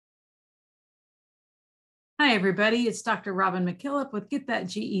Hi, everybody. It's Dr. Robyn MacKillop with Get That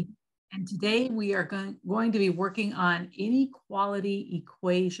GED. And today we are going to be working on inequality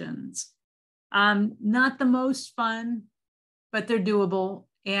equations. Not the most fun, but they're doable.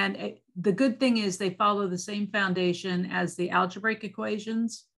 And the good thing is they follow the same foundation as the algebraic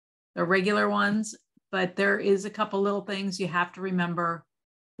equations, the regular ones, but there is a couple little things you have to remember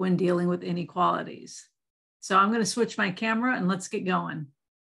when dealing with inequalities. So I'm going to switch my camera and let's get going.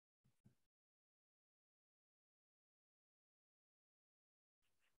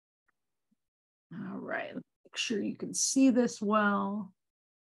 All right, make sure you can see this well.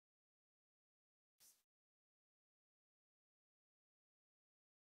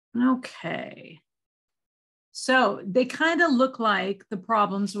 Okay. So they kind of look like the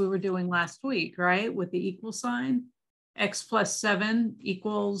problems we were doing last week, right? With the equal sign, x plus 7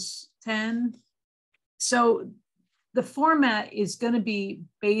 equals 10. So the format is going to be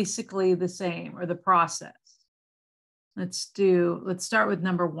basically the same, or the process. Let's start with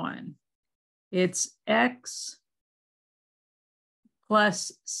number 1. It's x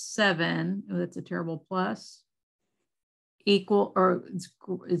plus 7, oh, that's a terrible plus, equal, or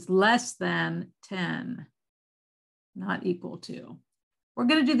is less than 10, not equal to. We're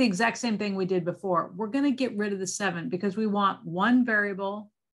going to do the exact same thing we did before. We're going to get rid of the 7 because we want one variable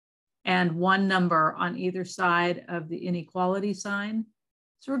and one number on either side of the inequality sign.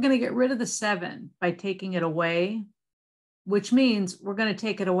 So we're going to get rid of the 7 by taking it away, which means we're going to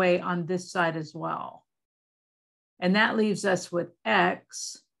take it away on this side as well. And that leaves us with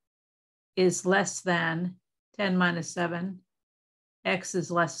x is less than 10 minus 7. X is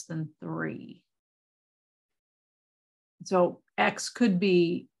less than 3. So x could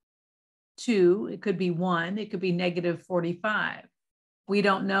be 2, it could be 1, it could be negative 45. We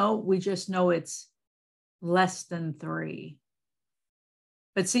don't know, we just know it's less than 3.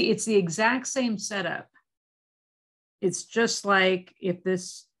 But see, it's the exact same setup. It's just like if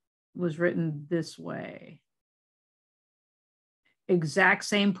this was written this way. Exact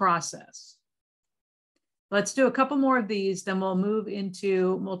same process. Let's do a couple more of these, then we'll move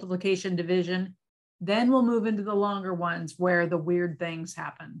into multiplication, division. Then we'll move into the longer ones where the weird things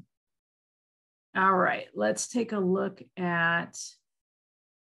happen. All right, let's take a look at,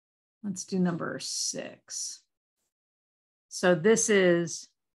 let's do number 6. So this is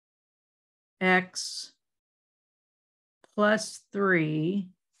x plus 3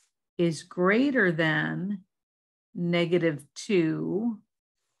 is greater than negative 2.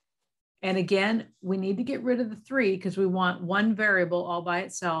 And again, we need to get rid of the 3 because we want one variable all by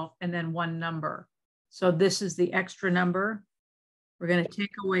itself and then one number. So this is the extra number. We're going to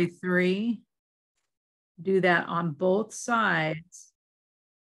take away 3, do that on both sides.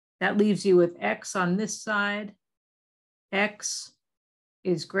 That leaves you with x on this side. X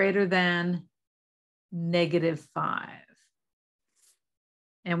is greater than negative 5.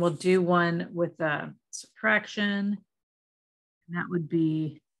 And we'll do one with a subtraction. And that would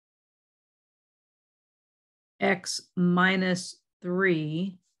be x minus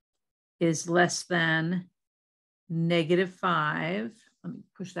 3 is less than negative 5. Let me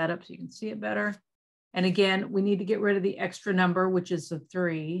push that up so you can see it better. And again, we need to get rid of the extra number, which is the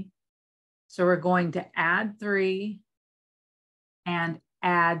 3. So we're going to add 3 and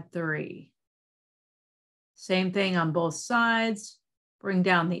add 3. Same thing on both sides. Bring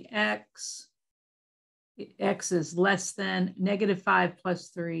down the x. X is less than negative 5 plus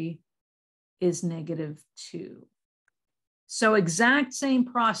 3 is negative 2. So exact same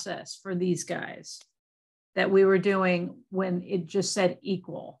process for these guys that we were doing when it just said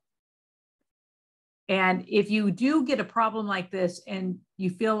equal. And if you do get a problem like this and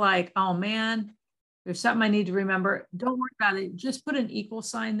you feel like, oh man, there's something I need to remember, don't worry about it. Just put an equal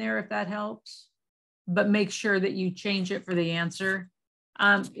sign there if that helps, but make sure that you change it for the answer.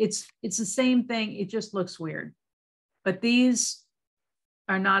 It's the same thing. It just looks weird, but these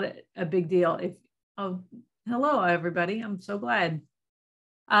are not a big deal. Oh, hello, everybody. I'm so glad.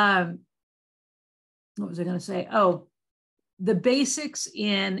 What was I going to say? Oh, the basics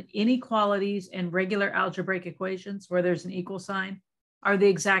in inequalities and regular algebraic equations where there's an equal sign are the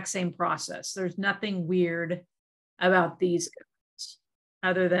exact same process. There's nothing weird about these guys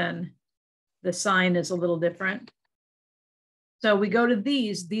other than the sign is a little different. So we go to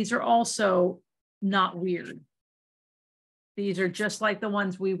these. These are also not weird. These are just like the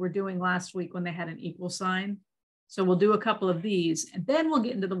ones we were doing last week when they had an equal sign. So we'll do a couple of these and then we'll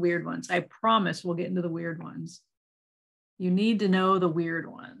get into the weird ones. I promise we'll get into the weird ones. You need to know the weird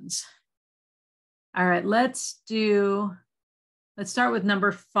ones. All right, let's start with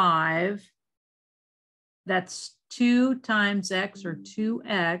number 5. That's 2 times x, or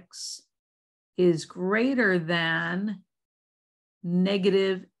 2x is greater than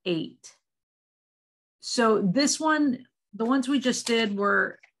 -8. So this one, the ones we just did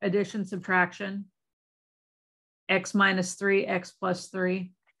were addition, subtraction, x minus 3, x plus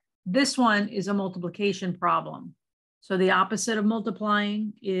 3. This one is a multiplication problem. So the opposite of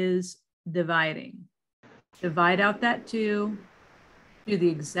multiplying is dividing. Divide out that 2, do the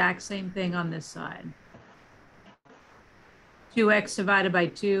exact same thing on this side. 2x divided by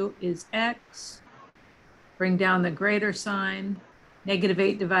 2 is x. Bring down the greater sign.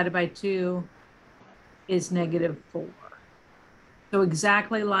 -8 divided by 2 is -4. So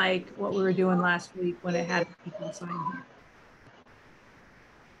exactly like what we were doing last week when it had an equal sign here.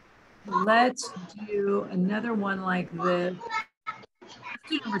 Let's do another one like this. Let's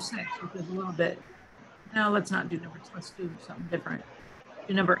do number 6, which is a little bit. No, let's not do number 6. Let's do something different.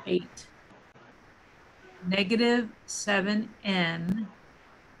 Do number 8. -7n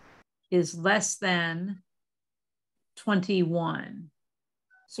is less than 21.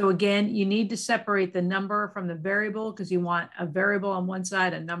 So again, you need to separate the number from the variable because you want a variable on one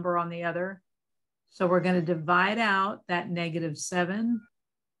side, a number on the other. So we're going to divide out that -7.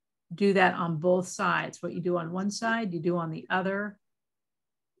 Do that on both sides. What you do on one side, you do on the other.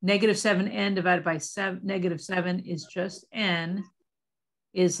 -7n divided by -7 is just n,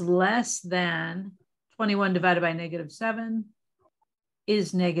 is less than 21 divided by -7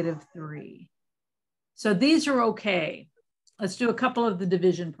 is -3. So these are okay. Let's do a couple of the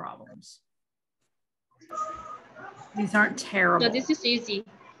division problems. These aren't terrible. So this is easy.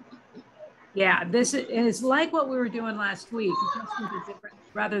 Yeah, this is like what we were doing last week. Just with a different,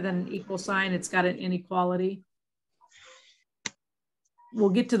 rather than an equal sign, it's got an inequality. We'll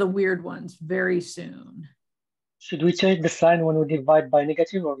get to the weird ones very soon. Should we change the sign when we divide by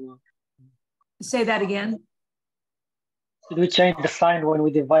negative or not? Say that again. Should we change the sign when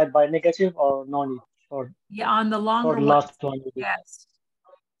we divide by negative or no need? Or, yeah, on the longer or last one. Yes.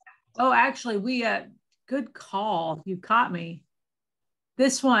 Oh, actually, good call. You caught me.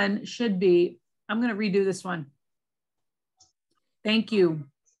 This one should be, I'm going to redo this one. Thank you.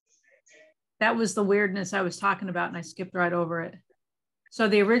 That was the weirdness I was talking about, and I skipped right over it. So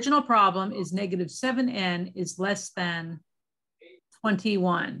the original problem is -7n is less than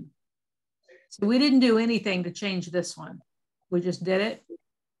 21. So we didn't do anything to change this one. We just did it.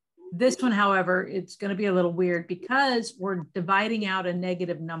 This one, however, it's going to be a little weird because we're dividing out a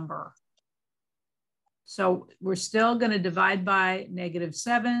negative number. So we're still going to divide by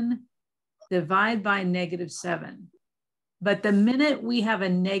 -7, divide by -7. But the minute we have a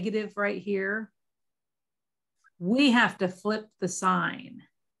negative right here, we have to flip the sign.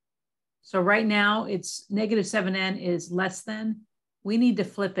 So right now it's -7n is less than. We need to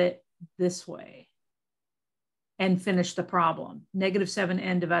flip it this way and finish the problem.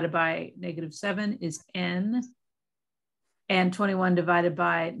 -7n divided by -7 is n. And 21 divided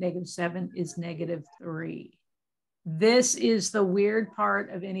by -7 is -3. This is the weird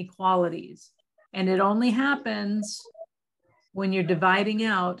part of inequalities. And it only happens when you're dividing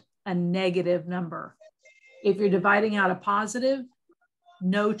out a negative number. If you're dividing out a positive,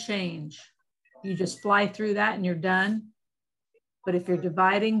 no change. You just fly through that and you're done. But if you're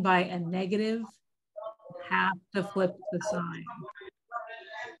dividing by a negative, you have to flip the sign.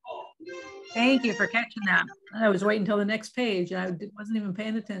 Thank you for catching that. I was waiting until the next page. I wasn't even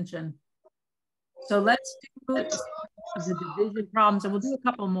paying attention. So let's do the division problems, and we'll do a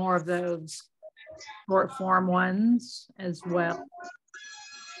couple more of those short form ones as well.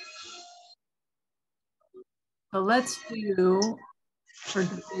 So let's do for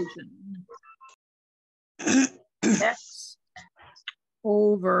division. X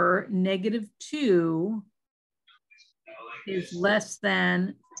over -2 is less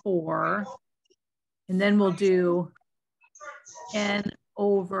than 4. And then we'll do n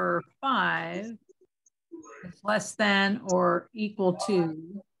over 5 is less than or equal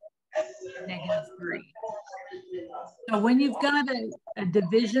to -3. So when you've got a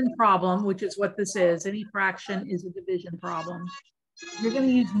division problem, which is what this is, any fraction is a division problem, you're going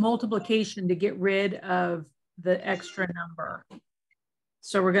to use multiplication to get rid of the extra number.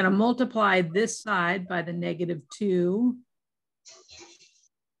 So we're going to multiply this side by the -2,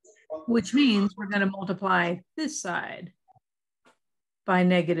 which means we're going to multiply this side by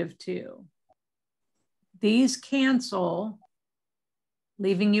 -2. These cancel,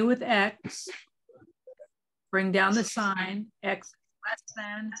 leaving you with x. Bring down the sign. X is less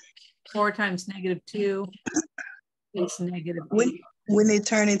than 4 times -2. It's -8. When they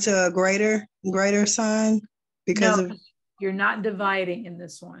turn into a greater sign because no, you're not dividing in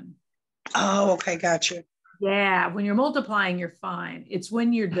this one. Oh, okay, gotcha. Yeah, when you're multiplying, you're fine. It's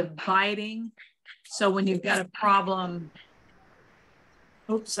when you're dividing So when you've got a problem,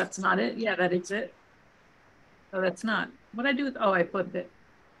 oops, that's not it. Yeah, that is it. Oh, that's not. What I do with, oh, I flipped it.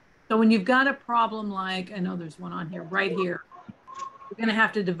 So when you've got a problem like, I know there's one on here, right here, you're going to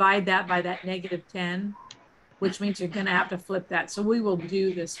have to divide that by that -10, which means you're going to have to flip that. So we will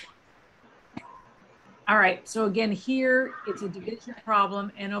do this one. All right. So again, here it's a division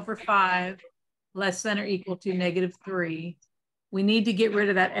problem, n over 5 less than or equal to -3. We need to get rid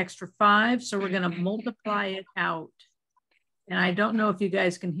of that extra 5. So we're going to multiply it out. And I don't know if you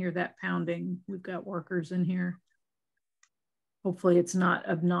guys can hear that pounding. We've got workers in here. Hopefully it's not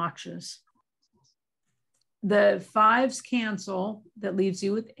obnoxious. The 5s cancel. That leaves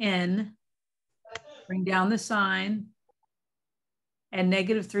you with n. Bring down the sign. And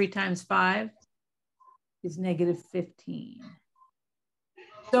 -3 times 5 is -15.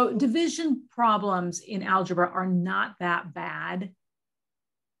 So division problems in algebra are not that bad.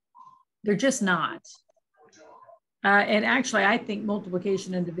 They're just not. And actually, I think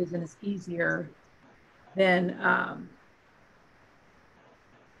multiplication and division is easier than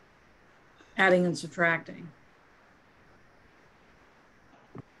adding and subtracting.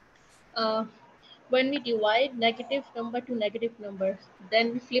 When we divide negative number to negative number,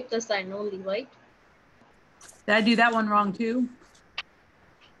 then we flip the sign only, right? Did I do that one wrong too?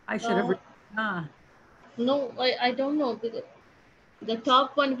 I should have. No, I don't know. The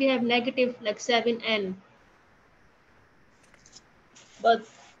top one we have negative like 7n.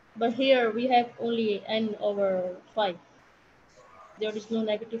 But here we have only n over 5. There is no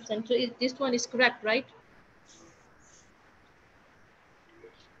negative sign. So this one is correct, right?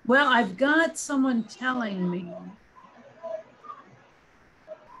 Well, I've got someone telling me.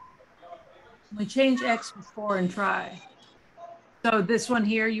 We change x to 4 and try. So this one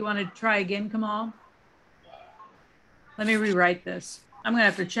here, you want to try again, Kamal? Let me rewrite this. I'm going to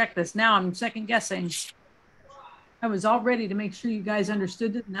have to check this. Now I'm second guessing. I was all ready to make sure you guys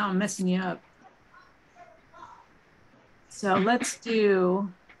understood it. Now I'm messing you up. So let's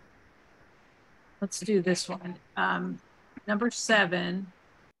do this one. Number 7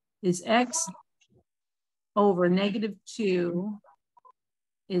 is x over -2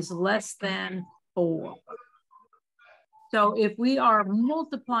 is less than 4. So if we are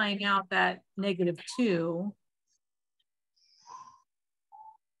multiplying out that -2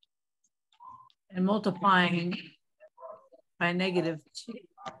 and multiplying by -2.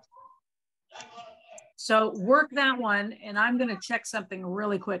 So work that one, and I'm going to check something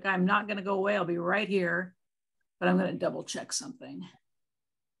really quick. I'm not going to go away. I'll be right here, but I'm going to double check something.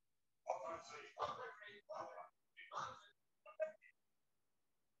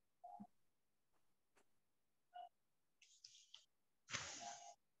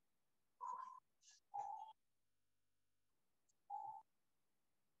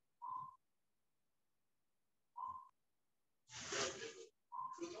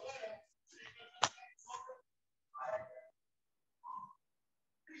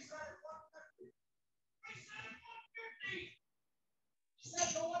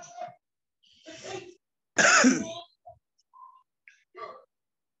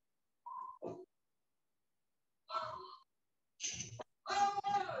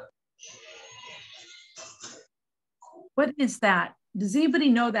 What is that? Does anybody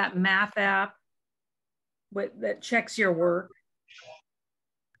know that math app that checks your work?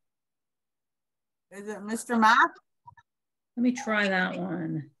 Is it Mr. Math? Let me try that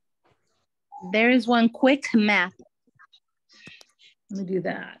one. There is one, Quick Math. Let me do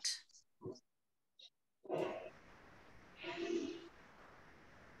that.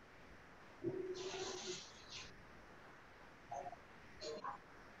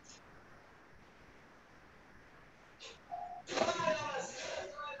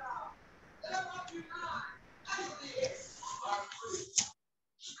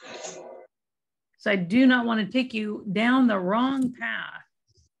 So I do not want to take you down the wrong path.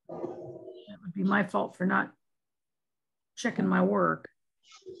 That would be my fault for not checking my work.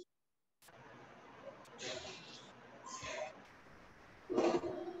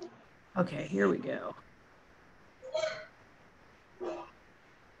 Okay, here we go.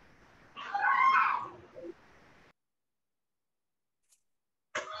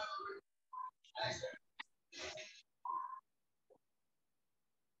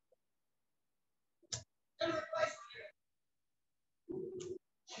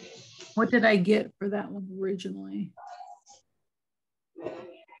 What did I get for that one originally?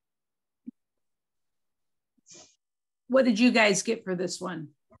 What did you guys get for this one?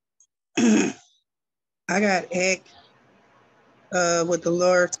 I got X with the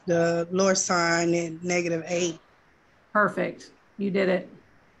lower sign and -8. Perfect. You did it.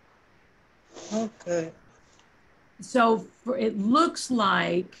 Oh, good. So it looks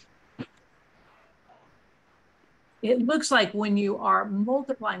like when you are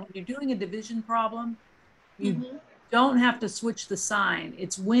multiplying, when you're doing a division problem, you don't have to switch the sign.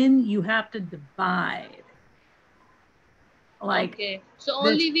 It's when you have to divide. Like, okay, so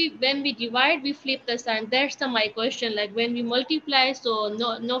only when we divide, we flip the sign. That's my question. Like when we multiply, so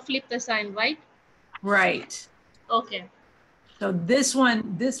no flip the sign, right? right. Okay. So this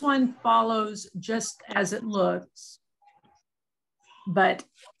one follows just as it looks, but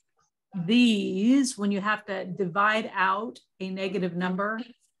these, when you have to divide out a negative number,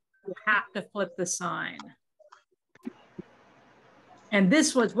 you have to flip the sign. And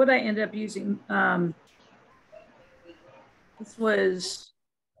this was what I ended up using. This was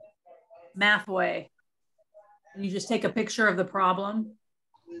Mathway. You just take a picture of the problem.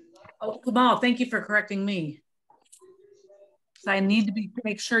 Oh, Kamal, thank you for correcting me. So I need to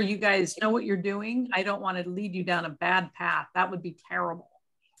make sure you guys know what you're doing. I don't want to lead you down a bad path. That would be terrible.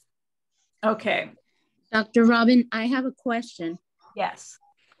 Okay. Dr. Robyn, I have a question. Yes.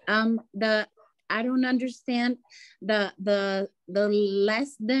 I don't understand the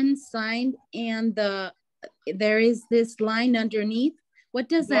less than sign and there is this line underneath. What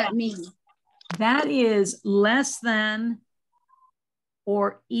does that mean? That is less than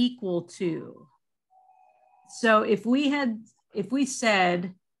or equal to. So if we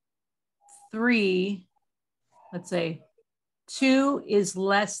said 3, let's say 2 is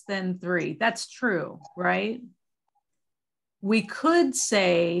less than 3, that's true, right? We could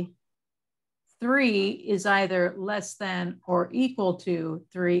say 3 is either less than or equal to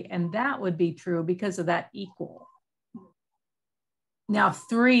 3, and that would be true because of that equal. Now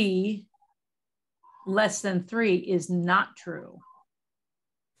 3 less than 3 is not true.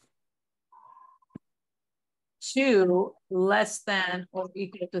 2 less than or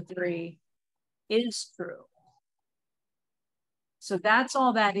equal to 3 is true. So that's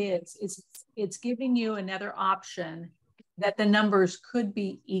all that is. It's giving you another option that the numbers could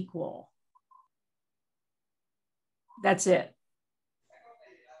be equal. That's it.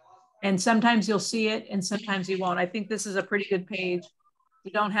 And sometimes you'll see it and sometimes you won't. I think this is a pretty good page.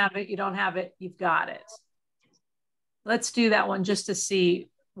 You don't have it, you don't have it, you've got it. Let's do that one just to see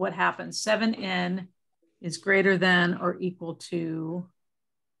what happens. 7n is greater than or equal to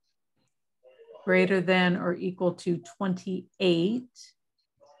 28.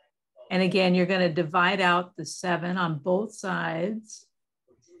 And again, you're going to divide out the 7 on both sides.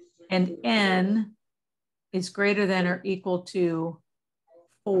 And n is greater than or equal to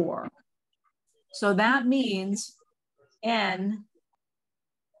 4. So that means n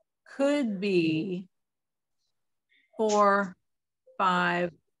could be 4,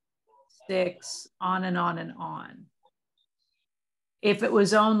 5, 6, on and on and on. If it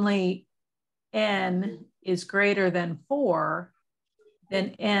was only n is greater than 4,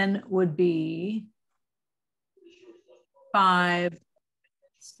 then n would be 5,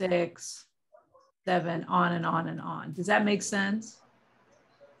 6, 7, on and on and on. Does that make sense?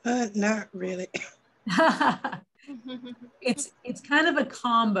 Not really. It's kind of a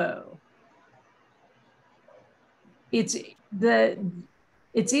combo. It's either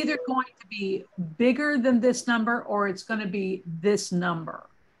going to be bigger than this number or it's going to be this number.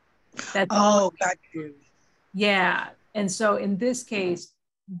 That's all. Got you. Yeah. And so in this case,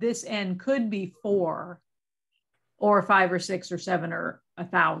 this n could be 4 or 5 or 6 or 7 or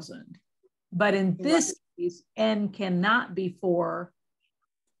 1,000. But in this case, n cannot be 4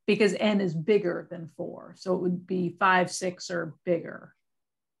 because n is bigger than 4. So it would be 5, 6 or bigger.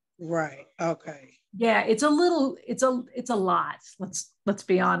 Right. Okay. Yeah, it's a lot. Let's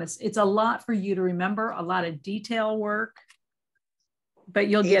be honest. It's a lot for you to remember, a lot of detail work, but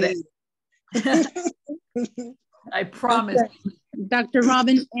you'll get it. I promise. Dr.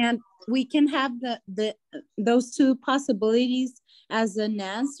 Robyn, and we can have those two possibilities as an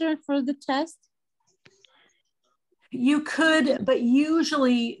answer for the test? You could, but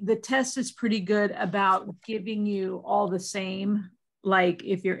usually the test is pretty good about giving you all the same. Like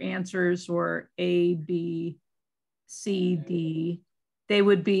if your answers were A, B, C, D, they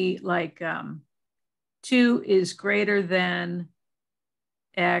would be like 2 is greater than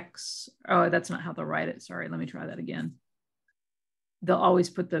X. Oh, that's not how they'll write it. Sorry, let me try that again. They'll always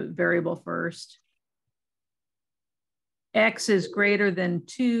put the variable first. X is greater than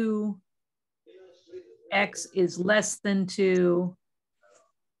 2. X is less than 2.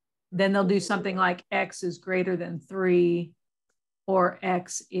 Then they'll do something like X is greater than 3 or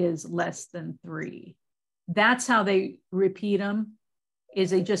X is less than 3. That's how they repeat them, is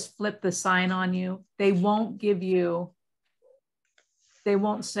they just flip the sign on you. They won't give you, they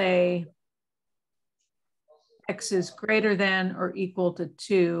won't say X is greater than or equal to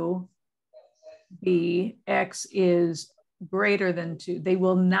 2. B, X is greater than 2. They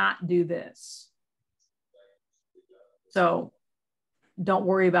will not do this. So don't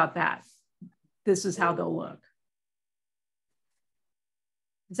worry about that. This is how they'll look.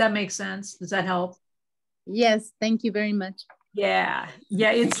 Does that make sense? Does that help? Yes, thank you very much. Yeah,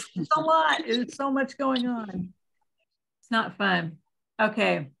 it's a lot. There's so much going on. It's not fun.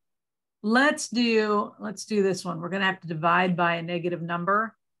 Okay, let's do this one. We're gonna have to divide by a negative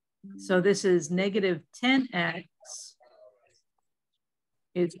number. So this is negative 10x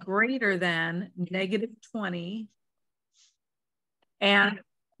is greater than negative 20. And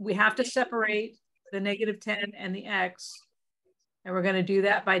we have to separate the negative 10 and the x. And we're going to do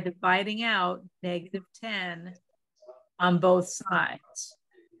that by dividing out negative 10 on both sides.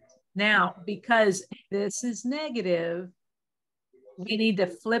 Now, because this is negative, we need to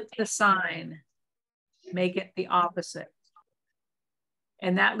flip the sign, make it the opposite.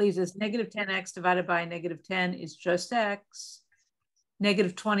 And that leaves us negative 10x divided by negative 10 is just x.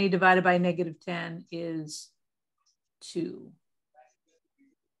 Negative 20 divided by negative 10 is 2.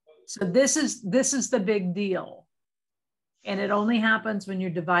 So this is the big deal. And it only happens when you're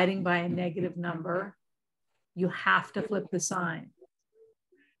dividing by a negative number. You have to flip the sign.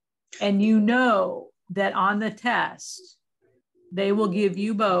 And you know that on the test, they will give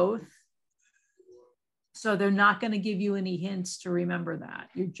you both. So they're not going to give you any hints to remember that.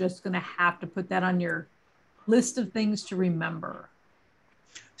 You're just going to have to put that on your list of things to remember.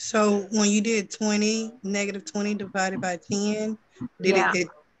 So when you did 20, negative 20 divided by 10, did it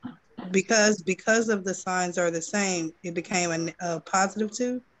because of the signs are the same, it became a positive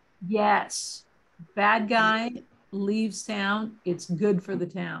 2? Yes. Bad guy leaves town. It's good for the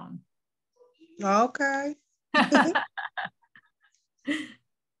town. Okay.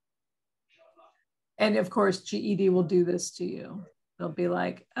 And of course, GED will do this to you. They'll be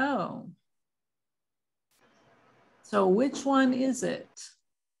like, oh, so which one is it?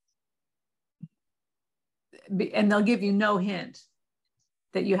 And they'll give you no hint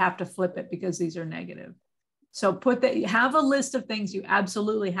that you have to flip it because these are negative. So have a list of things you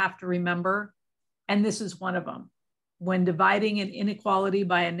absolutely have to remember. And this is one of them. When dividing an inequality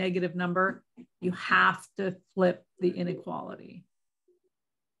by a negative number, you have to flip the inequality.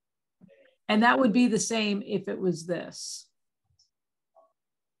 And that would be the same if it was this.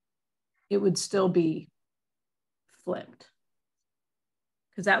 It would still be flipped.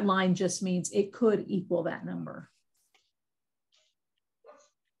 Because that line just means it could equal that number.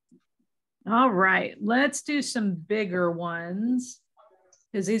 All right, let's do some bigger ones.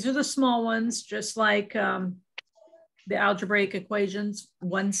 Because these are the small ones, just like the algebraic equations,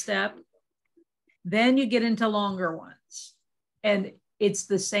 one step. Then you get into longer ones. And it's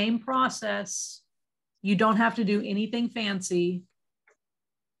the same process. You don't have to do anything fancy.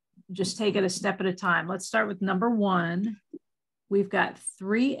 Just take it a step at a time. Let's start with number 1. We've got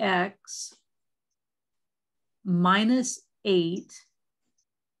 3x minus 8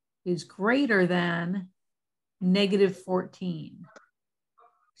 is greater than negative 14.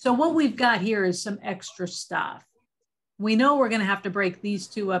 So what we've got here is some extra stuff. We know we're going to have to break these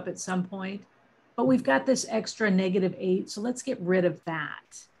two up at some point, but we've got this extra negative 8. So let's get rid of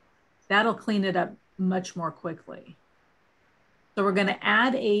that. That'll clean it up much more quickly. So we're going to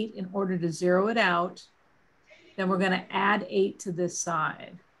add 8 in order to zero it out. Then we're going to add 8 to this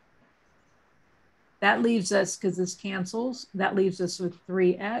side. That leaves us, because this cancels, that leaves us with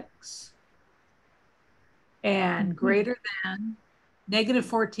 3x. And greater than negative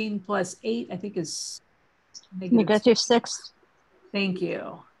 14 plus 8, I think is negative 6. Thank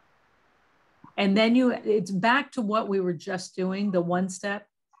you. And then it's back to what we were just doing, the one step.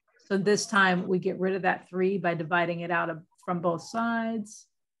 So this time we get rid of that 3 by dividing it out from both sides.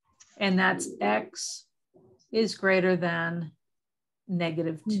 And that's x is greater than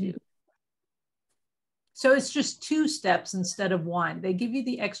negative 2. So it's just 2 steps instead of 1. They give you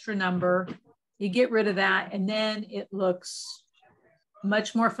the extra number, you get rid of that, and then it looks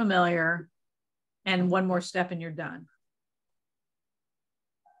much more familiar. And one more step and you're done.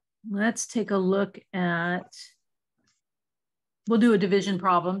 Let's take a look at, we'll do a division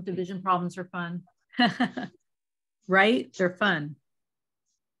problem. Division problems are fun, right? They're fun.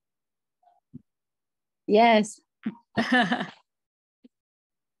 Yes.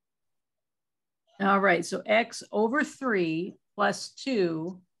 All right, so x over 3 plus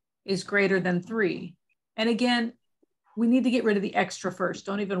 2 is greater than 3. And again, we need to get rid of the extra first.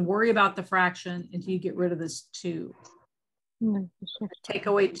 Don't even worry about the fraction until you get rid of this 2. Take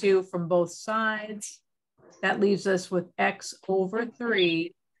away 2 from both sides. That leaves us with x over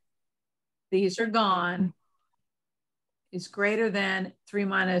 3. These are gone. is greater than 3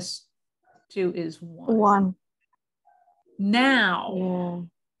 minus 2 is 1. 1. Now Yeah.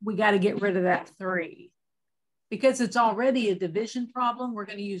 we got to get rid of that 3. Because it's already a division problem, we're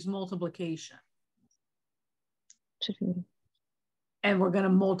going to use multiplication. And we're going to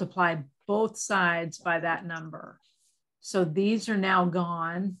multiply both sides by that number. So these are now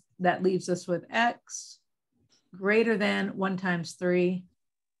gone. That leaves us with x greater than 1 times 3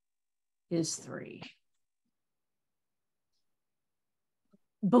 is 3.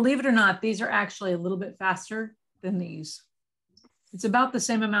 Believe it or not, these are actually a little bit faster than these. It's about the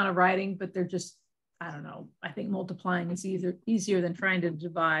same amount of writing, but they're just, I don't know. I think multiplying is easier than trying to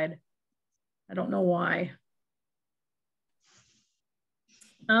divide. I don't know why.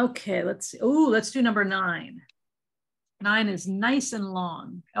 Okay, let's see. Oh, let's do number 9. 9 is nice and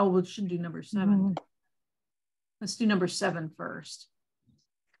long. Oh, we should do number 7. Let's do number 7 first.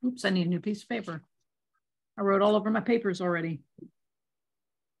 Oops, I need a new piece of paper. I wrote all over my papers already.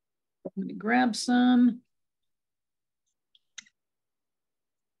 Let me grab some.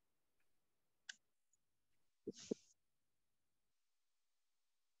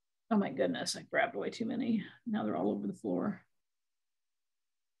 Oh my goodness, I grabbed way too many. Now they're all over the floor.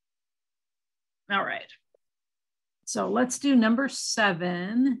 All right. So let's do number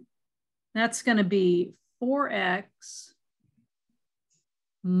 7. That's going to be 4x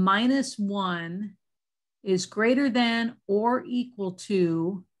minus 1 is greater than or equal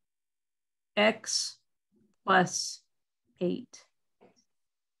to x plus 8.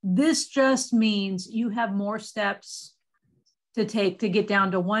 This just means you have more steps to take to get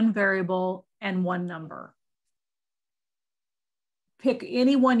down to one variable and one number. Pick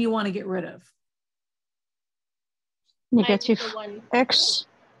any one you want to get rid of. Negative x.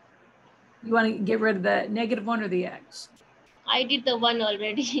 You want to get rid of the -1 or the x? I did the 1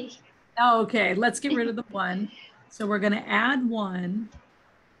 already. Oh, okay, let's get rid of the 1. So we're going to add 1,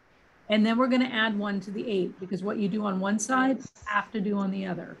 and then we're going to add 1 to the 8, because what you do on one side, you have to do on the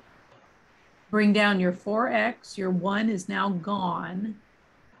other. Bring down your 4x, your 1 is now gone.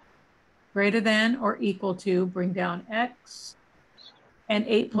 Greater than or equal to, bring down x, and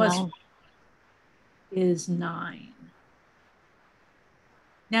 8 plus 1 is 9.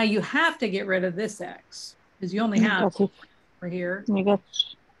 Now you have to get rid of this x, because you only have over here. Negative.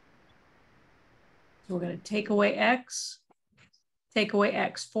 So we're going to take away x, take away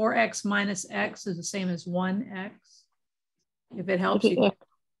x. 4x minus x is the same as 1x. If it helps you.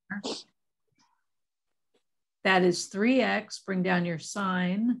 That is 3x, bring down your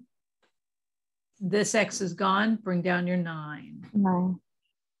sign. This x is gone, bring down your 9. 9.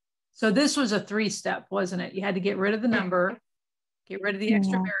 So this was a 3-step, wasn't it? You had to get rid of the number, get rid of the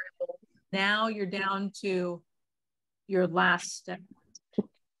extra variable. Now you're down to your last step.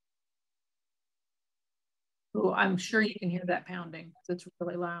 Oh, I'm sure you can hear that pounding. It's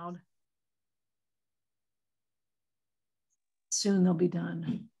really loud. Soon they'll be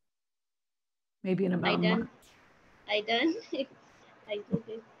done. Maybe in about a month. I done. I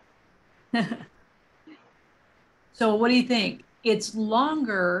did it. So what do you think? It's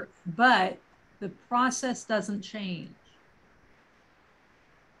longer, but the process doesn't change.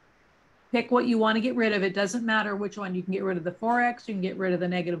 Pick what you want to get rid of. It doesn't matter which one. You can get rid of the 4x, you can get rid of the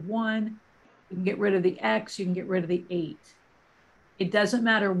 -1, you can get rid of the x, you can get rid of the 8. It doesn't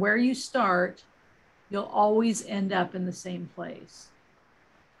matter where you start, you'll always end up in the same place.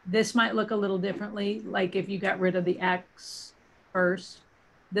 This might look a little differently, like if you got rid of the x first.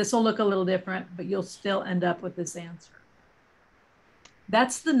 This will look a little different, but you'll still end up with this answer.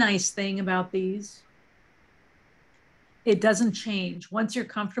 That's the nice thing about these. It doesn't change. Once you're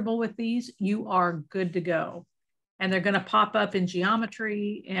comfortable with these, you are good to go. And they're going to pop up in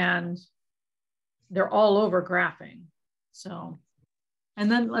geometry, and they're all over graphing. So,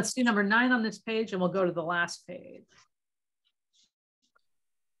 and then let's do number 9 on this page, and we'll go to the last page.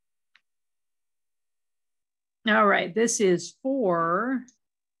 All right, this is 4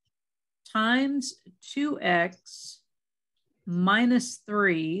 times 2x minus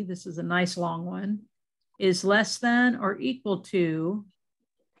 3, this is a nice long one, is less than or equal to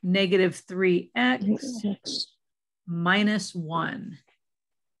 -3x minus 1.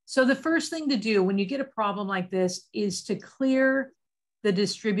 So the first thing to do when you get a problem like this is to clear the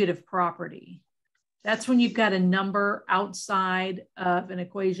distributive property. That's when you've got a number outside of an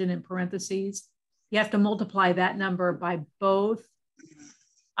equation in parentheses. You have to multiply that number by both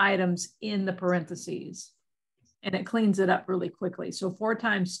items in the parentheses, and it cleans it up really quickly. So 4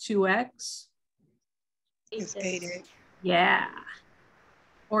 times 2x is 8x. Yeah.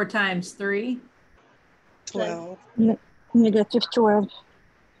 4 times 3. 12. Negative 12.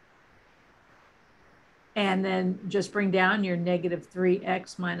 And then just bring down your negative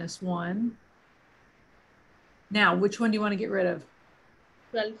 3x minus 1. Now, which one do you want to get rid of?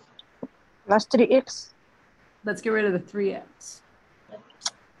 12. Plus 3x. Let's get rid of the 3x.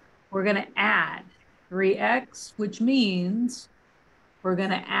 We're going to add 3x, which means we're going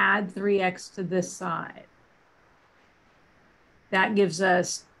to add 3x to this side. That gives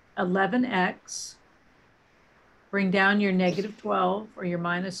us 11x. Bring down your negative 12 or your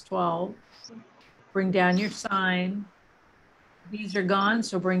minus 12. Bring down your sign. These are gone,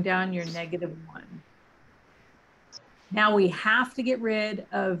 so bring down your negative 1. Now we have to get rid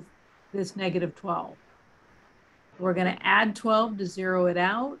of this negative 12. We're going to add 12 to zero it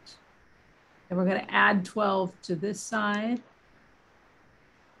out. And we're going to add 12 to this side.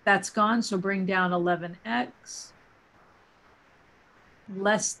 That's gone, so bring down 11x.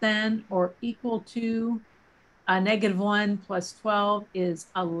 Less than or equal to negative 1 plus 12 is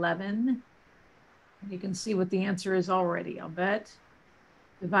 11. You can see what the answer is already, I'll bet.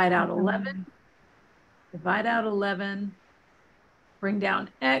 Divide out 11. Divide out 11. Bring down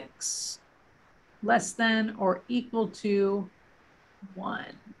x less than or equal to 1.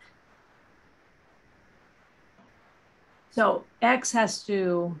 So x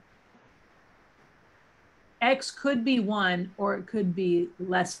could be 1 or it could be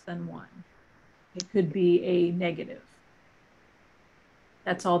less than 1. It could be a negative.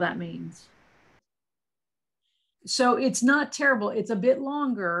 That's all that means. So it's not terrible. It's a bit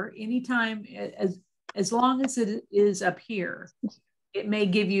longer anytime, as long as it is up here. It may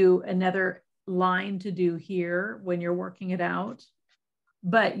give you another line to do here when you're working it out,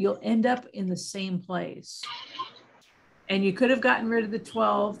 but you'll end up in the same place. And you could have gotten rid of the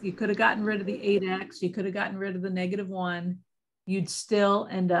 12. You could have gotten rid of the 8x. You could have gotten rid of the negative 1. You'd still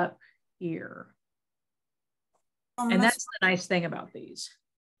end up here. And that's the nice thing about these.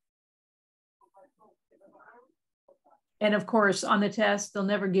 And of course, on the test, they'll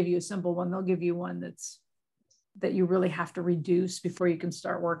never give you a simple one. They'll give you one that you really have to reduce before you can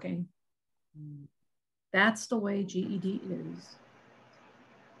start working. That's the way GED is.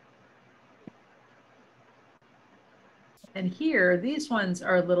 And here, these ones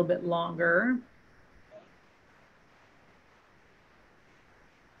are a little bit longer.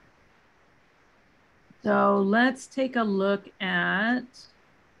 So let's take a look at,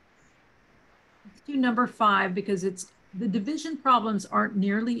 let's do number 5 because the division problems aren't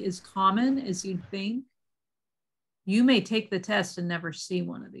nearly as common as you'd think. You may take the test and never see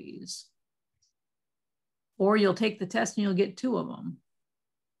one of these. Or you'll take the test and you'll get 2 of them.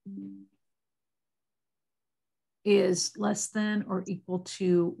 Is less than or equal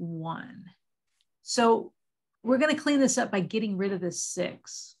to 1. So we're going to clean this up by getting rid of this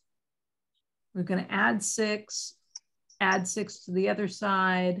 6. We're going to add 6 to the other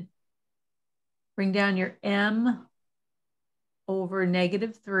side. Bring down your m over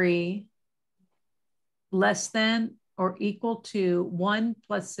negative 3. Less than or equal to 1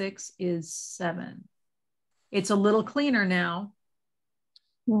 plus 6 is 7. It's a little cleaner now.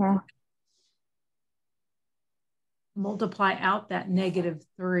 Yeah. Multiply out that negative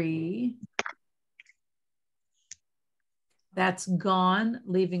 3. That's gone,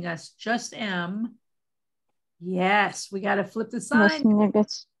 leaving us just m. Yes, we got to flip the sign.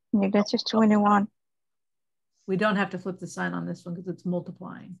 Yes, negative 21. We don't have to flip the sign on this one because it's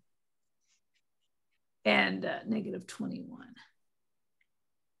multiplying. And negative 21.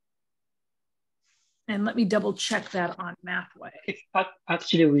 And let me double check that on Mathway.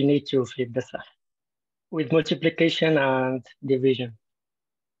 Actually, we need to flip the sign with multiplication and division.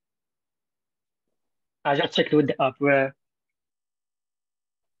 I just checked with the app where.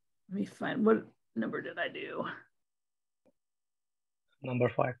 Let me find, what number did I do? Number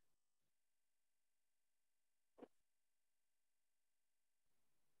 5.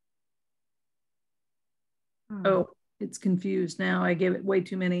 Oh, it's confused now. I gave it way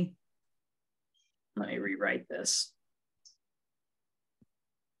too many. Let me rewrite this.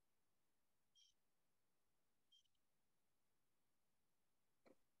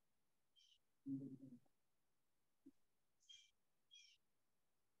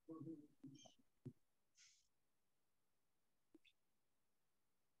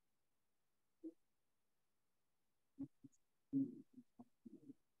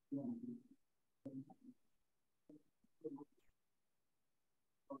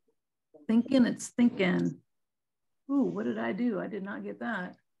 Thinking, it's thinking. Ooh, what did I do? I did not get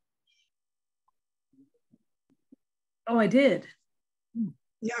that. Oh, I did.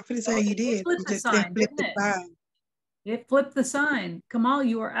 Yeah, I'm gonna say you did. It flipped the sign, didn't it? It flipped the sign. Kamal,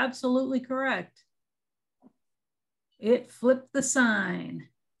 you are absolutely correct. It flipped the sign.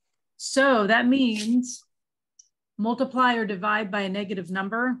 So that means multiply or divide by a negative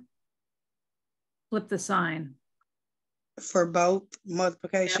number, flip the sign. For both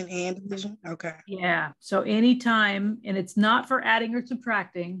multiplication and division? Okay. Yeah, so anytime, and it's not for adding or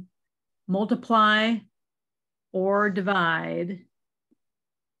subtracting, multiply or divide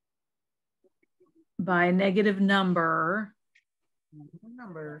by a negative number,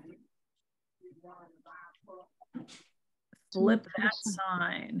 flip that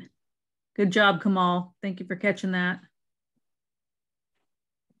sign. Good job, Kamal. Thank you for catching that.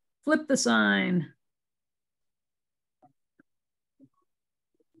 Flip the sign.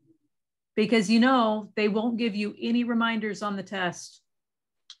 Because you know, they won't give you any reminders on the test.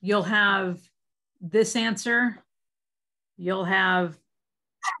 You'll have this answer. You'll have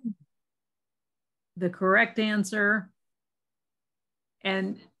the correct answer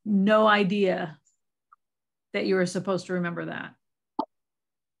and no idea that you were supposed to remember that.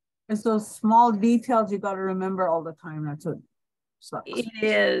 It's those small details you got to remember all the time. That's what sucks. It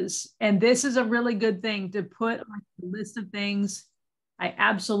is. And this is a really good thing to put on the list of things I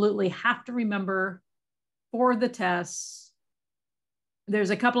absolutely have to remember for the tests. There's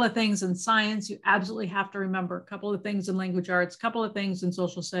a couple of things in science you absolutely have to remember, a couple of things in language arts, a couple of things in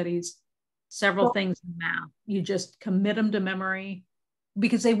social studies, several things in math. You just commit them to memory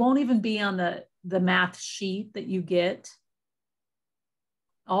because they won't even be on the math sheet that you get.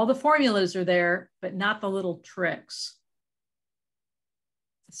 All the formulas are there, but not the little tricks.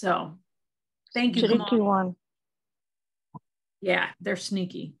 So thank you. Tricky one. Yeah, they're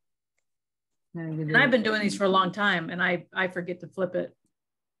sneaky. And I've been doing these for a long time and I forget to flip it.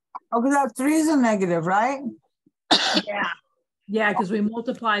 Okay, that 3 is a negative, right? Yeah. Yeah, because we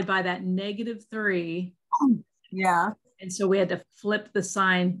multiplied by that -3. Yeah. And so we had to flip the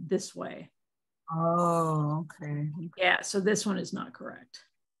sign this way. Oh, okay. Yeah, so this one is not correct.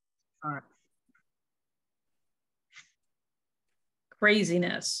 All right.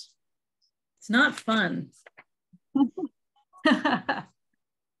 Craziness. It's not fun.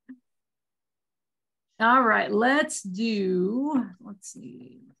 All right, let's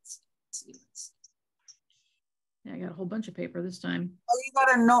see. Yeah, I got a whole bunch of paper this time. Oh, you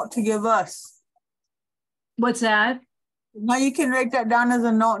got a note to give us. What's that? Now you can write that down as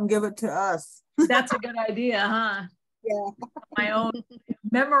a note and give it to us. That's a good idea, huh? Yeah. My own.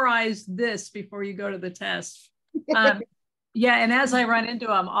 Memorize this before you go to the test. Yeah, and as I run into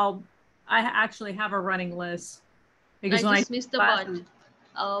them, I actually have a running list because I just missed the part.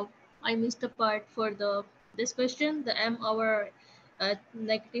 I missed the part for this question. The m over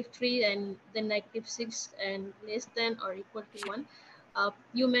 -3 and then -6 and less than or equal to 1.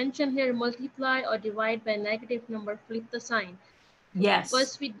 You mentioned here multiply or divide by negative number, flip the sign. Yes.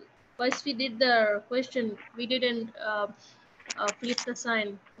 First we did the question. We didn't flip the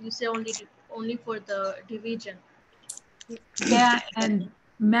sign. You say only for the division. Yeah, and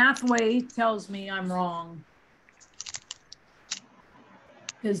Mathway tells me I'm wrong.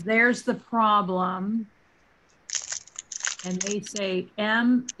 Because there's the problem. And they say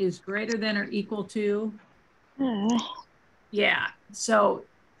m is greater than or equal to. Yeah, so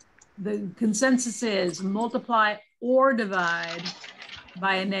the consensus is multiply or divide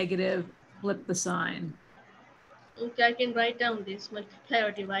by a negative, flip the sign. Okay, I can write down this multiply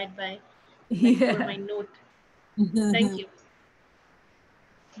or divide by for my note. Thank you.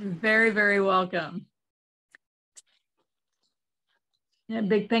 You're very, very welcome. And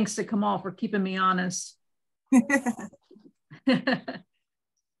big thanks to Kamal for keeping me honest.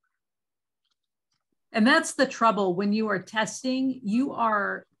 And that's the trouble when you are testing, you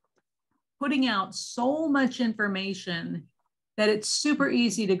are putting out so much information that it's super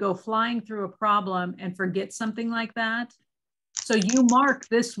easy to go flying through a problem and forget something like that. So you mark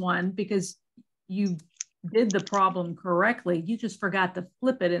this one because you did the problem correctly. You just forgot to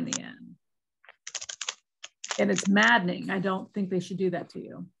flip it in the end. And it's maddening. I don't think they should do that to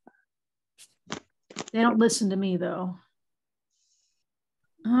you. They don't listen to me though.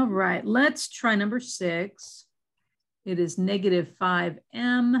 All right, let's try number 6. It is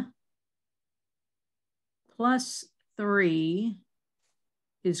 -5m plus 3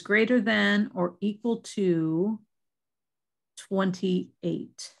 is greater than or equal to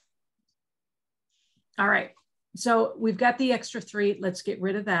 28. All right, so we've got the extra 3. Let's get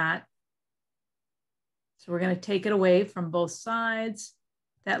rid of that. So we're going to take it away from both sides.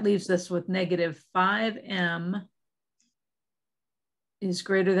 That leaves us with -5m is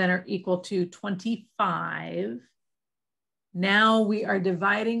greater than or equal to 25. Now we are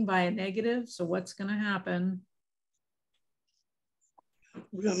dividing by a negative. So what's going to happen?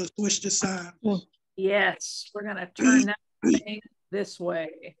 We're going to switch the sign. Yes, we're going to turn that thing this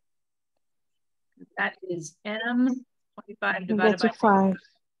way. That is M 25 divided by -5.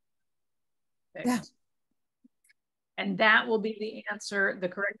 Yeah. And that will be the answer, the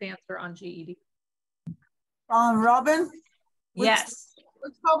correct answer on GED. Robyn? Yes.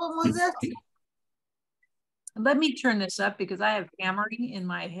 Which problem was it? Let me turn this up because I have hammering in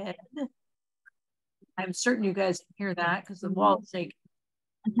my head. I'm certain you guys can hear that because the wall is shaking.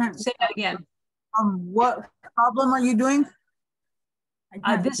 Say that again. What problem are you doing?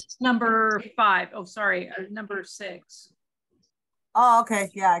 This is number 5. Oh, sorry, number 6. Oh, okay.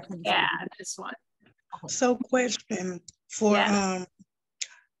 Yeah, I can. Yeah, this one. So question for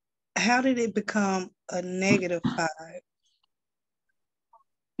how did it become a -5?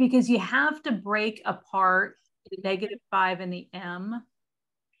 Because you have to break apart the -5 and the M.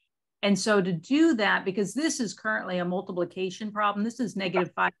 And so to do that, because this is currently a multiplication problem, this is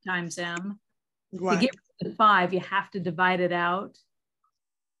 -5 times M. Right. To get rid of the 5, you have to divide it out.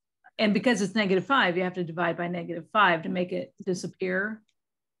 And because it's -5, you have to divide by -5 to make it disappear.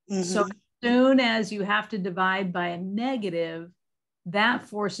 So as soon as you have to divide by a negative, that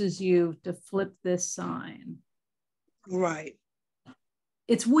forces you to flip this sign. Right.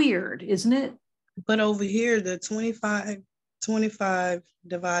 It's weird, isn't it? But over here, the 25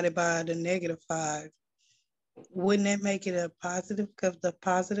 divided by the -5, wouldn't that make it a positive because the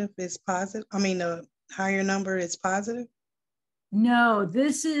positive is positive? I mean, the higher number is positive? No,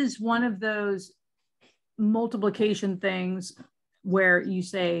 this is one of those multiplication things where you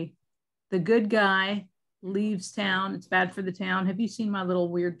say the good guy leaves town. It's bad for the town. Have you seen my little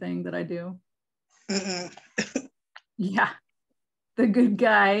weird thing that I do? Yeah. The good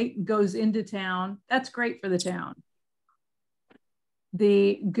guy goes into town. That's great for the town.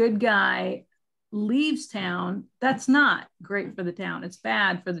 The good guy leaves town. That's not great for the town. It's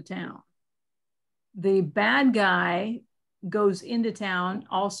bad for the town. The bad guy goes into town,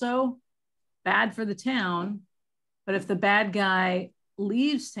 also bad for the town. But if the bad guy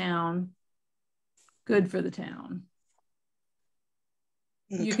leaves town, good for the town.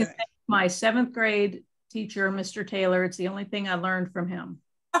 Okay. You can thank my 7th grade teacher, Mr. Taylor. It's the only thing I learned from him.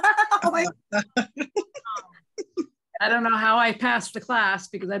 I don't know how I passed the class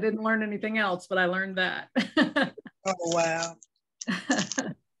because I didn't learn anything else, but I learned that. Oh, wow.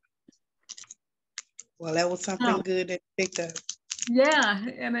 Well, that was something good that picked up. Yeah,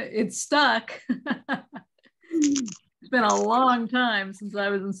 and it stuck. It's been a long time since I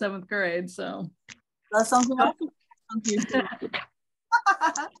was in 7th grade, so. That's something else.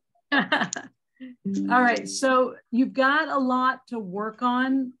 All right, so you've got a lot to work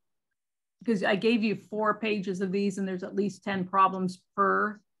on because I gave you 4 pages of these and there's at least 10 problems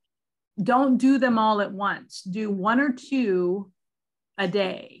per. Don't do them all at once. Do 1 or 2 a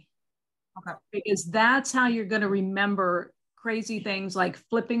day. Okay. Because that's how you're going to remember crazy things like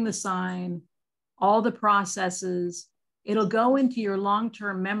flipping the sign, all the processes. It'll go into your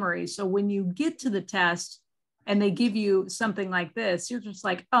long-term memory. So when you get to the test and they give you something like this, you're just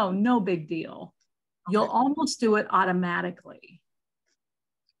like, oh, no big deal. Okay. You'll almost do it automatically.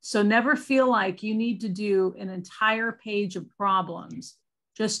 So never feel like you need to do an entire page of problems.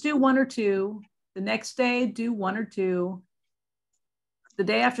 Just do 1 or 2. The next day, do 1 or 2. The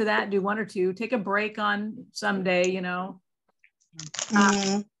day after that, do 1 or 2. Take a break on some day, you know.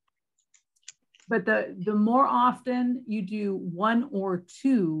 But the more often you do 1 or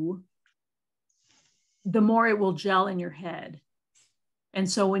 2, the more it will gel in your head. And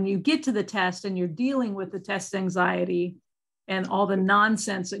so when you get to the test and you're dealing with the test anxiety and all the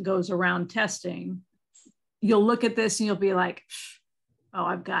nonsense that goes around testing, you'll look at this and you'll be like, oh,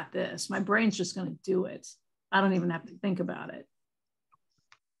 I've got this. My brain's just going to do it. I don't even have to think about it.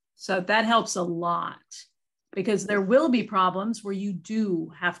 So that helps a lot because there will be problems where you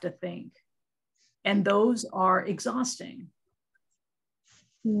do have to think. And those are exhausting.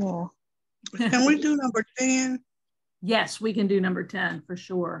 Yeah. Can we do number 10? Yes, we can do number 10 for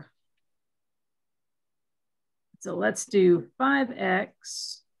sure. So let's do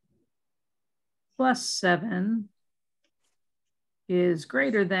 5x plus 7 is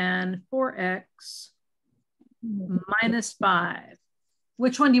greater than 4x minus 5.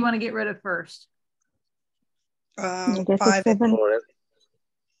 Which one do you want to get rid of first? 5.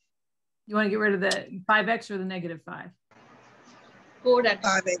 You want to get rid of the 5x or the -5? 4x.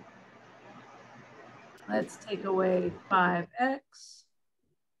 5x. Let's take away 5x,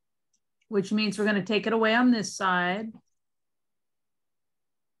 which means we're going to take it away on this side.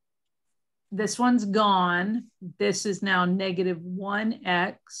 This one's gone. This is now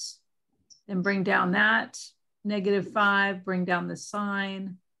 -1x. Then bring down that -5, bring down the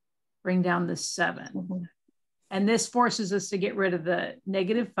sign, bring down the 7. And this forces us to get rid of the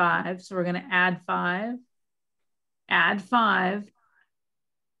 -5. So we're going to add 5, add 5.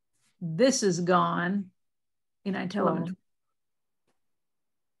 This is gone. E9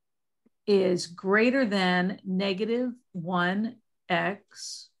 is greater than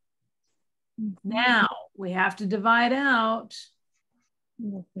 -1x. Now we have to divide out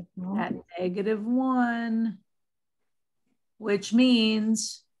at -1, which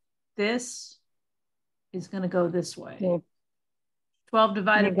means this is going to go this way. Yeah. 12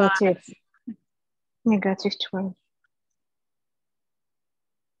 divided by -12.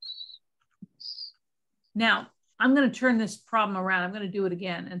 Now, I'm going to turn this problem around. I'm going to do it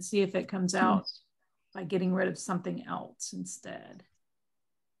again and see if it comes out by getting rid of something else instead.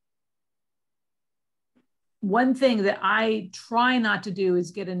 One thing that I try not to do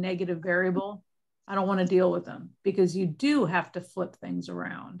is get a negative variable. I don't want to deal with them because you do have to flip things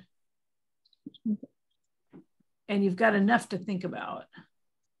around. And you've got enough to think about.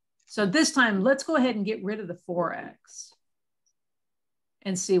 So this time, let's go ahead and get rid of the 4x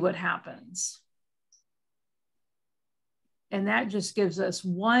and see what happens. And that just gives us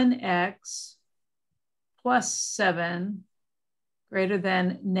 1x plus 7 greater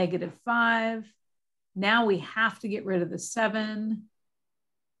than -5. Now we have to get rid of the 7.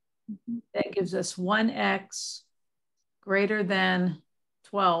 That gives us 1x greater than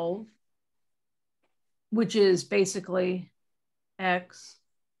 12, which is basically x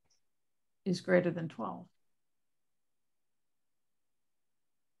is greater than 12.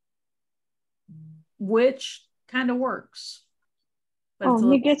 Which kind of works. But Oh,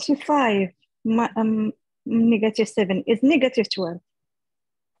 -5, -7 is -12.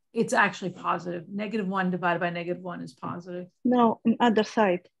 It's actually positive. -1 divided by -1 is positive. No, on other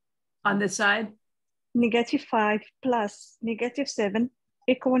side. On this side? -5 plus -7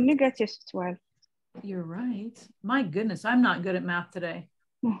 equal -12. You're right. My goodness, I'm not good at math today.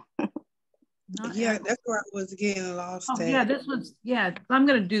 Yeah, that's where I was getting lost. Oh, yeah, this was, yeah, I'm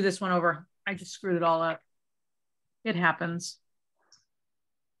going to do this one over. I just screwed it all up. It happens.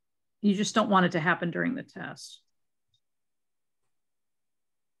 You just don't want it to happen during the test.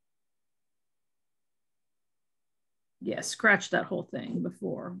 Yeah, scratch that whole thing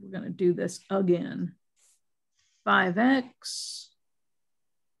before. We're going to do this again. 5x.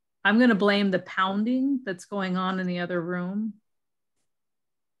 I'm going to blame the pounding that's going on in the other room.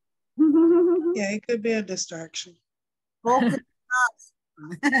 Yeah, it could be a distraction.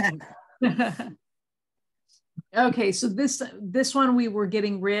 Okay, so this one we were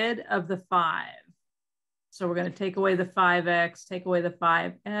getting rid of the 5. So we're going to take away the 5x, take away the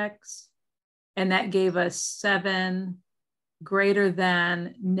 5x, and that gave us 7 greater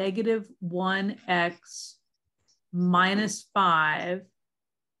than -1x minus 5.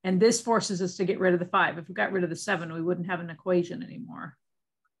 And this forces us to get rid of the 5. If we got rid of the 7, we wouldn't have an equation anymore.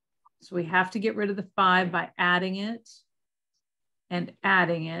 So we have to get rid of the 5 by adding it and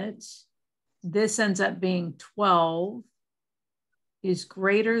adding it. This ends up being 12 is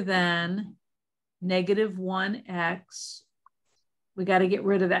greater than -1x. We got to get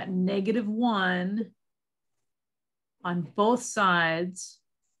rid of that -1 on both sides.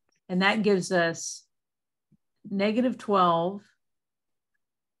 And that gives us -12.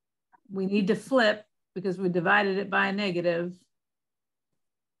 We need to flip because we divided it by a -x.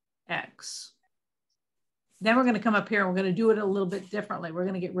 Then we're going to come up here and we're going to do it a little bit differently. We're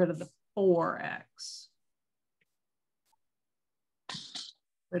going to get rid of the 4x.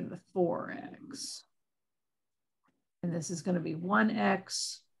 Rid of the 4x. And this is going to be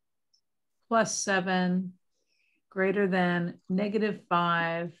 1x plus 7 greater than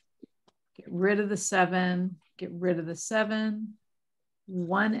 -5. Get rid of the 7. Get rid of the 7.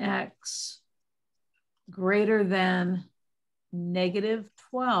 1x greater than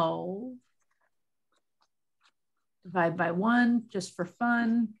 -12. Divide by 1 just for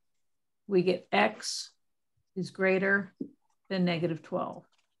fun. We get x is greater than -12.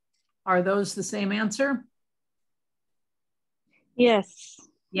 Are those the same answer? Yes.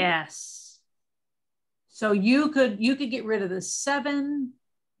 Yes. So you could get rid of the 7.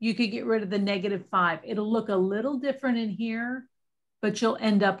 You could get rid of the -5. It'll look a little different in here, but you'll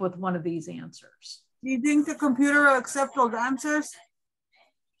end up with one of these answers. Do you think the computer will accept those answers?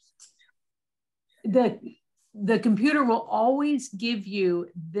 The computer will always give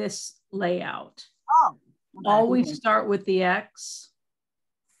you this layout. Oh. Always start with the X.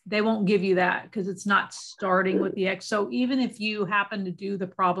 They won't give you that because it's not starting with the X. So even if you happen to do the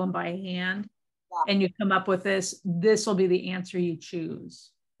problem by hand and you come up with this will be the answer you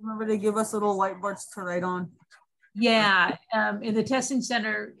choose. Remember, they give us little whiteboards to write on. Yeah, in the testing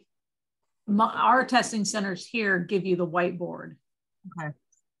center, Our testing centers here give you the whiteboard. Okay.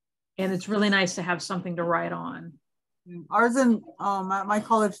 And it's really nice to have something to write on. Ours in at my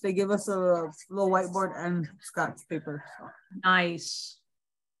college, they give us a little whiteboard and scratch paper. Nice.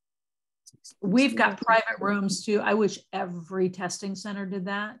 We've got private rooms too. I wish every testing center did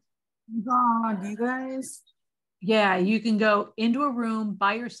that. God, you guys. Yeah, you can go into a room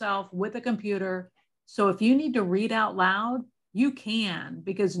by yourself with a computer. So if you need to read out loud, you can,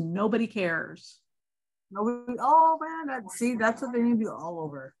 because nobody cares. Nobody, oh man, that's what they need to do all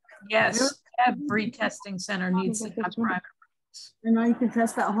over. Yes, every testing center needs to have private rooms. And now you can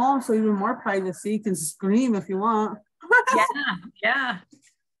test at home, so even more privacy. You can scream if you want. Yeah.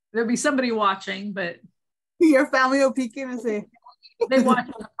 There'll be somebody watching, but your family will peek in and say. They watch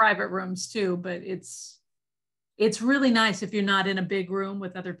in the private rooms too, but it's really nice if you're not in a big room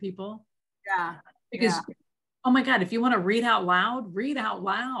with other people. Yeah. Because, oh my God, if you want to read out loud, read out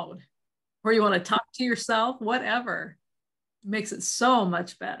loud. Or you want to talk to yourself, whatever. It makes it so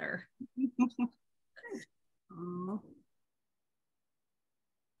much better.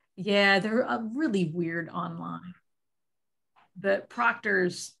 Yeah, they're really weird online. The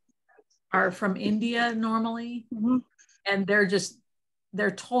proctors are from India normally, and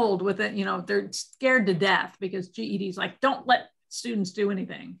they're told with it, they're scared to death because GED's like, don't let students do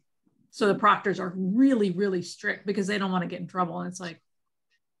anything. So the proctors are really, really strict because they don't want to get in trouble. And it's like,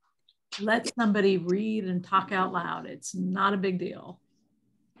 let somebody read and talk out loud. It's not a big deal.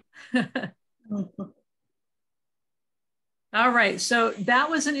 All right, so that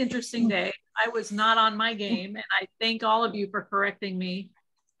was an interesting day. I was not on my game, and I thank all of you for correcting me.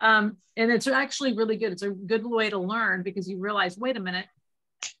 And it's actually really good. It's a good way to learn because you realize, wait a minute,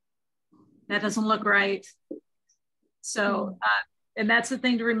 that doesn't look right. So, and that's the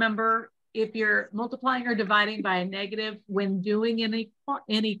thing to remember. If you're multiplying or dividing by a negative when doing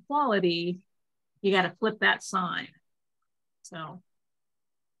inequality, you got to flip that sign. So,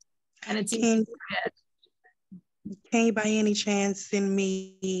 and it's easy to forget. Can you by any chance send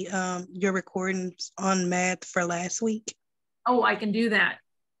me your recordings on math for last week? Oh, I can do that.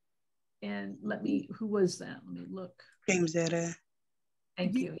 And who was that? Let me look. James Zeta.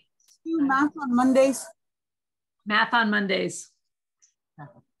 Thank you. Do math on Mondays? Math on Mondays.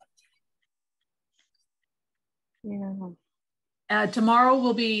 Yeah. Tomorrow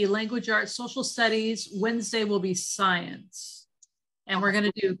will be language arts, social studies. Wednesday will be science. And we're going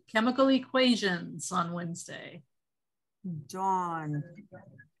to do chemical equations on Wednesday. John.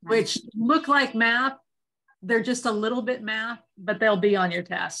 Which look like math. They're just a little bit math, but they'll be on your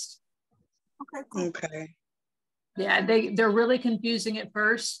test. Okay, cool. Okay. Yeah, they're really confusing at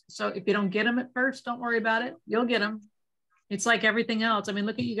first. So if you don't get them at first, don't worry about it. You'll get them. It's like everything else. I mean,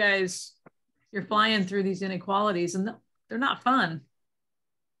 look at you guys. You're flying through these inequalities and they're not fun.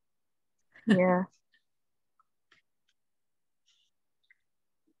 Yeah.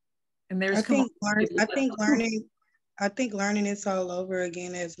 And there's I think learning is all over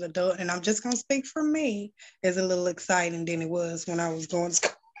again as an adult, and I'm just gonna speak for me, is a little exciting than it was when I was going to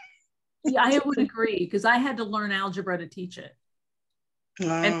school. Yeah, I would agree because I had to learn algebra to teach it.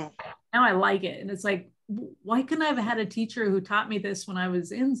 Wow. And now I like it. And it's like, why couldn't I have had a teacher who taught me this when I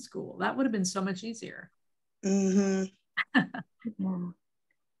was in school? That would have been so much easier. But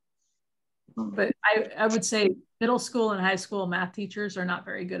I would say middle school and high school math teachers are not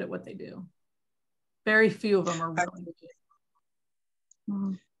very good at what they do. Very few of them are really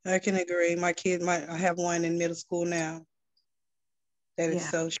good. I can agree. I have one in middle school now that is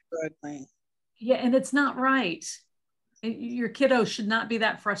so struggling. Yeah, and it's not right. Your kiddo should not be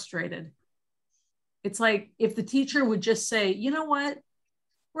that frustrated. It's like if the teacher would just say, you know what,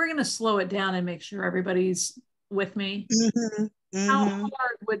 we're going to slow it down and make sure everybody's with me. How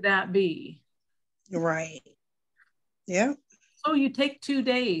hard would that be? Right. Yeah. So you take 2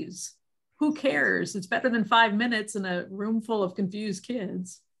 days. Who cares? It's better than 5 minutes in a room full of confused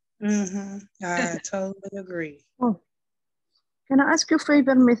kids. I totally agree. Oh. Can I ask you a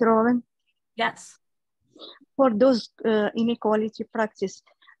favor, Ms. Robyn? Yes. For those inequality practice,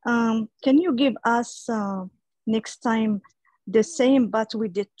 can you give us next time the same but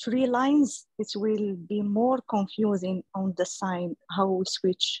with the 3 lines? It will be more confusing on the sign, how we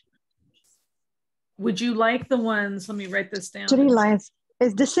switch. Would you like the ones, let me write this down. 3 lines.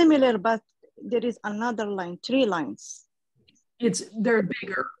 It's the similar, but there is another line, 3 lines. They're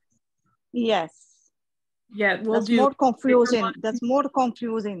bigger. Yes. Yeah, that's more confusing. That's more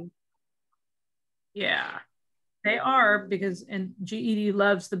confusing. Yeah, they are and GED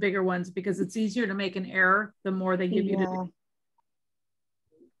loves the bigger ones because it's easier to make an error the more they give you to do.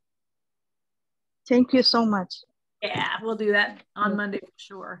 Thank you so much. Yeah, we'll do that on Monday for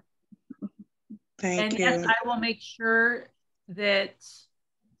sure. Thank you. Yes, I will make sure that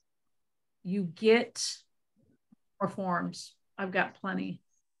you get more forms. I've got plenty.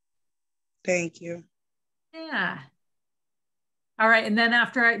 Thank you. Yeah. All right. And then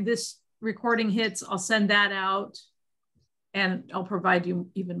after this recording hits, I'll send that out and I'll provide you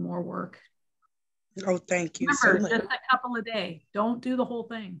even more work. Oh, thank you. Remember, So just a couple a day. Don't do the whole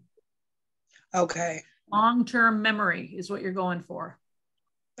thing. okay. Long-term memory is what you're going for.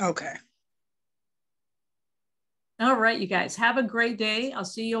 Okay. All right, you guys, have a great day. I'll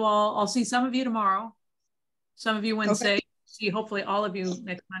see you all. I'll see some of you tomorrow. Some of you Wednesday. Okay. See hopefully all of you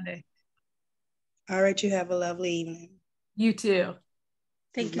next Monday. All right. You have a lovely evening. You too.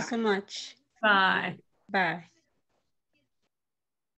 Thank you so much. Bye. Bye.